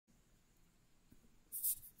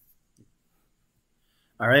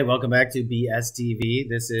All right, welcome back to BSTV.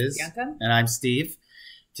 This is Bianca. And I'm Steve.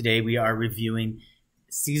 Today we are reviewing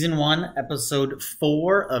Season 1, Episode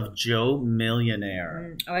 4 of Joe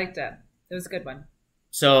Millionaire. I liked it. It was a good one.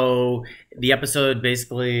 So the episode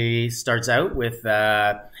basically starts out with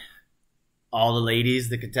all the ladies,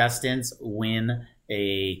 the contestants, win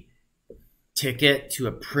a ticket to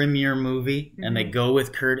a premiere movie, and they go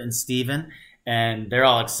with Kurt and Steven. And they're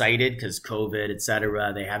all excited because COVID,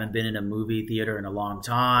 etc. They haven't been in a movie theater in a long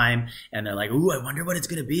time. And they're like, ooh, I wonder what it's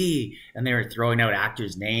going to be. And they were throwing out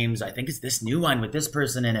actors' names. I think it's this new one with this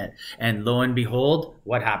person in it. And lo and behold,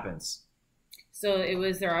 what happens? So it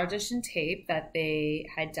was their audition tape that they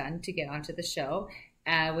had done to get onto the show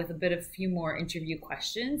with a few more interview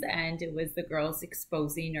questions. And it was the girls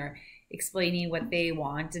exposing or explaining what they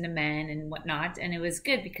want in a man and whatnot. And it was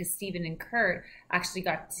good because Steven and Kurt actually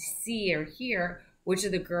got to see or hear which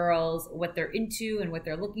of the girls, what they're into and what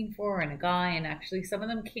they're looking for in a guy. And actually some of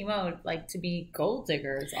them came out like to be gold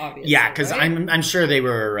diggers, obviously. Yeah, because right? I'm sure they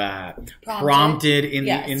were prompted in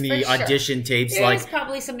the audition tapes. There was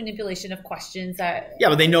probably some manipulation of questions that... Yeah,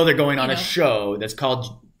 but they know they're going on a show that's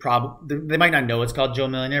called... They might not know it's called Joe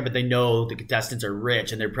Millionaire, but they know the contestants are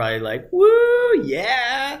rich, and they're probably like, "Woo,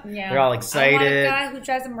 yeah!" They're all excited. I want a guy who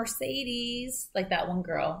drives a Mercedes, like that one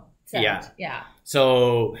girl said. Yeah.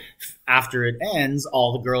 So after it ends,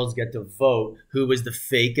 all the girls get to vote who was the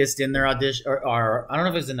fakest in their audition, or I don't know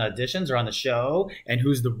if it was in the auditions or on the show, and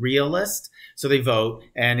who's the realist. So they vote,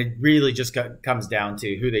 and it really just comes down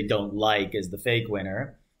to who they don't like is the fake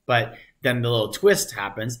winner. But then the little twist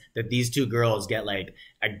happens that these two girls get like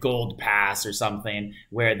a gold pass or something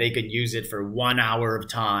where they could use it for 1 hour of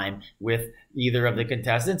time with either of the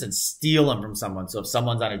contestants and steal them from someone. So if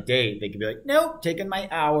someone's on a date, they could be like, nope, taking my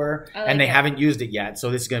hour. And they haven't used it yet.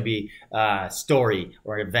 So this is going to be a story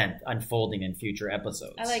or event unfolding in future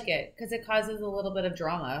episodes. I like it because it causes a little bit of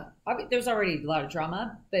drama. There's already a lot of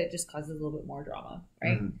drama, but it just causes a little bit more drama,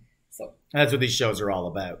 right? Mm-hmm. So that's what these shows are all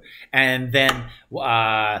about. And then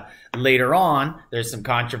later on, there's some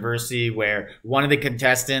controversy where one of the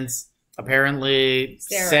contestants apparently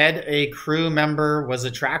said a crew member was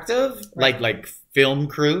attractive, like film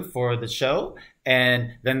crew for the show.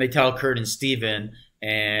 And then they tell Kurt and Steven,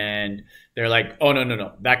 and they're like, oh,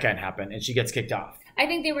 no, that can't happen. And she gets kicked off. I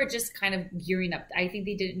think they were just kind of gearing up. I think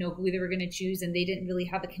they didn't know who they were going to choose, and they didn't really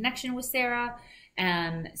have a connection with Sarah.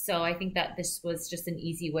 So I think that this was just an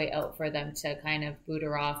easy way out for them to kind of boot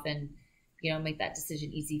her off and, make that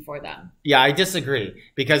decision easy for them. Yeah, I disagree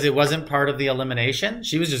because it wasn't part of the elimination.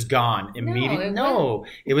 She was just gone immediately. No,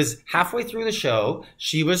 it was halfway through the show.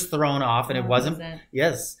 She was thrown off and it wasn't.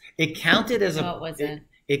 Yes, it counted as it wasn't.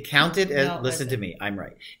 It counted as, listen to me, I'm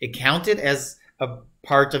right. It counted as a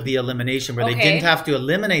part of the elimination where they didn't have to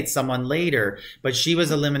eliminate someone later, but she was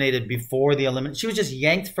eliminated before the elimination. She was just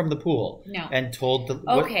yanked from the pool and told to...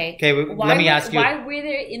 Okay. Let me ask you... Why were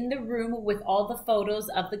they in the room with all the photos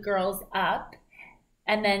of the girls up,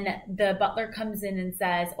 and then the butler comes in and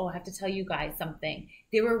says, oh, I have to tell you guys something.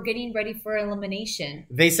 They were getting ready for elimination.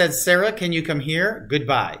 They said, Sarah, can you come here?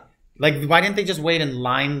 Goodbye. Like, why didn't they just wait and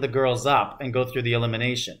line the girls up and go through the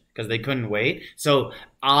elimination? Because they couldn't wait. So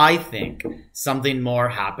I think something more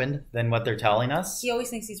happened than what they're telling us. He always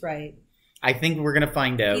thinks he's right. I think we're going to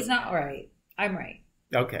find out. He's not right. I'm right.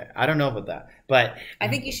 Okay. I don't know about that. But I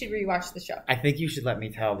think you should rewatch the show. I think you should let me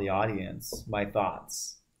tell the audience my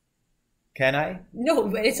thoughts. Can I? No,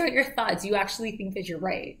 but it's not your thoughts. You actually think that you're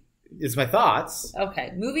right. It's my thoughts.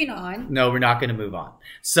 Okay. Moving on. No, we're not going to move on.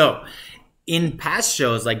 So... in past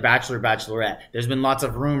shows like Bachelor, Bachelorette, there's been lots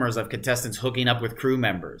of rumors of contestants hooking up with crew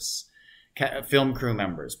members, film crew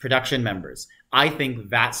members, production members. I think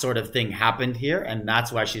that sort of thing happened here, and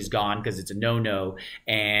that's why she's gone, because it's a no-no.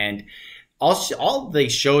 And all they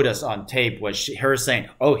showed us on tape was her saying,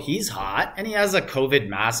 oh, he's hot, and he has a COVID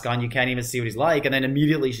mask on. You can't even see what he's like. And then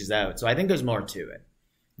immediately she's out. So I think there's more to it.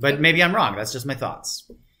 But maybe I'm wrong. That's just my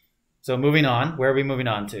thoughts. So moving on. Where are we moving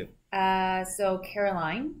on to? So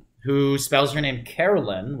Caroline... who spells her name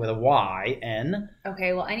Carolyn with a Y-N.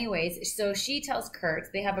 Okay, well, anyways, so she tells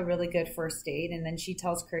Kurt, they have a really good first date, and then she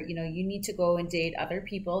tells Kurt, you need to go and date other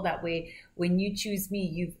people. That way, when you choose me,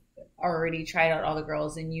 you've already tried out all the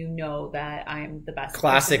girls, and you know that I'm the best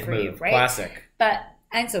Classic person for move, you, right? Classic.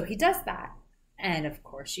 And so he does that, and of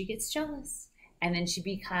course she gets jealous, and then she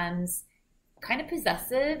becomes kind of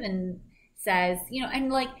possessive and says,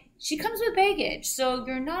 and like, she comes with baggage, so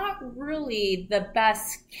you're not really the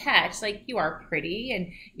best catch. Like, you are pretty,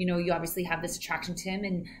 and you obviously have this attraction to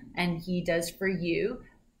him, and he does for you.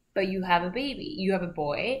 But you have a baby, you have a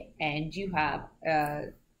boy, and you have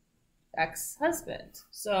a ex-husband.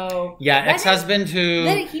 So yeah, ex-husband who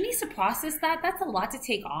he needs to process that. That's a lot to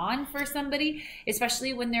take on for somebody,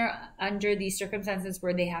 especially when they're under these circumstances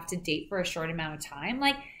where they have to date for a short amount of time.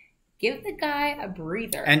 Like, give the guy a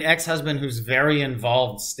breather. An ex-husband who's very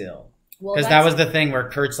involved still. Well, because that was the thing where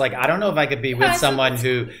Kurt's like, I don't know if I could be with someone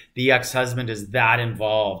who the ex-husband is that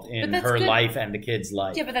involved in her life and the kid's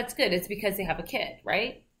life. Yeah, but that's good. It's because they have a kid,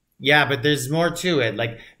 right? Yeah, but there's more to it.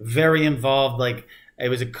 Like, very involved. Like, it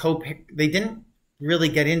was they didn't really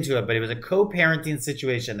get into it, but it was a co-parenting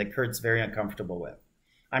situation that Kurt's very uncomfortable with.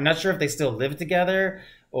 I'm not sure if they still live together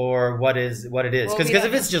or what it is. Because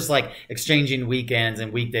if it's just like exchanging weekends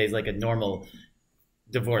and weekdays like a normal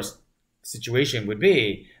divorce situation would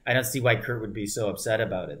be, I don't see why Kurt would be so upset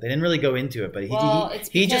about it. They didn't really go into it, but he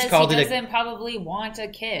just called he doesn't probably want a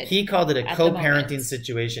kid. He called it a co-parenting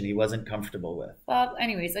situation he wasn't comfortable with. Well,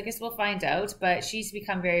 anyways, I guess we'll find out. But she's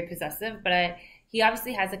become very possessive. But he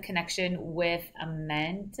obviously has a connection with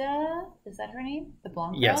Amanda. Is that her name? The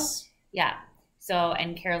blonde girl? Yes. Yeah. So,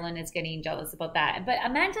 and Carolyn is getting jealous about that. But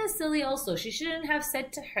Amanda is silly also. She shouldn't have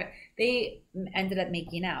said to her. They ended up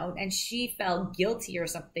making out and she felt guilty or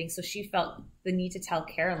something. So she felt the need to tell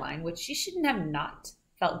Caroline, which she shouldn't have not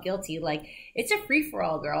felt guilty. Like, it's a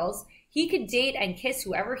free-for-all, girls. He could date and kiss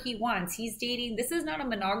whoever he wants. He's dating. This is not a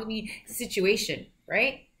monogamy situation,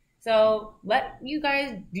 right? So let you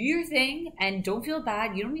guys do your thing and don't feel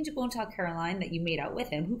bad. You don't need to go and tell Caroline that you made out with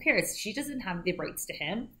him. Who cares? She doesn't have the rights to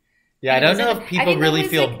him. Yeah, I don't know if people really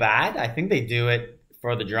feel bad. I think they do it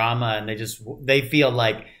for the drama, and they feel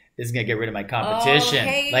like this is gonna get rid of my competition. Oh,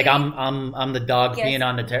 hey. Like I'm the dog peeing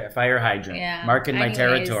on the fire hydrant, marking my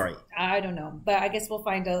territory. I don't know, but I guess we'll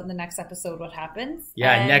find out in the next episode what happens.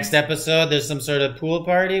 Yeah, next episode there's some sort of pool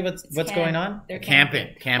party. What's going on? They're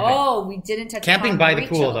camping. Oh, we didn't touch camping by the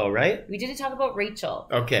pool though, right? We didn't talk about Rachel.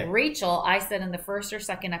 Okay, Rachel. I said in the first or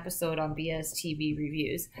second episode on BS TV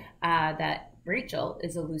reviews that Rachel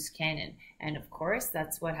is a loose cannon. And of course,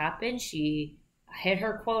 that's what happened. She hit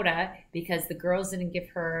her quota because the girls didn't give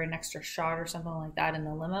her an extra shot or something like that in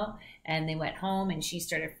the limo. And they went home and she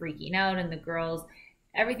started freaking out. And the girls,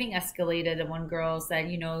 everything escalated. And one girl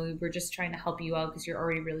said, we're just trying to help you out because you're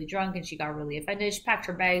already really drunk. And she got really offended. She packed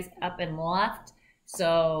her bags up and left.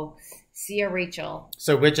 So, see ya, Rachel.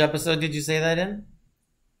 So which episode did you say that in?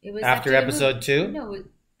 It was after episode 2? No,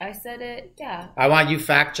 I said it, yeah. I want you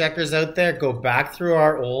fact checkers out there, go back through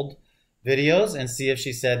our old videos and see if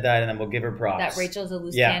she said that, and then we'll give her props. That Rachel's a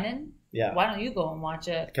loose cannon? Yeah. Why don't you go and watch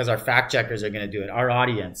it? Because our fact checkers are going to do it. Our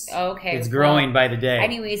audience. Okay. It's growing by the day.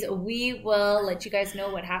 Anyways, we will let you guys know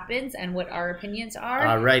what happens and what our opinions are.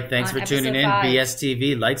 All right. Thanks for tuning in. BS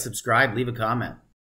TV. Like, subscribe, leave a comment.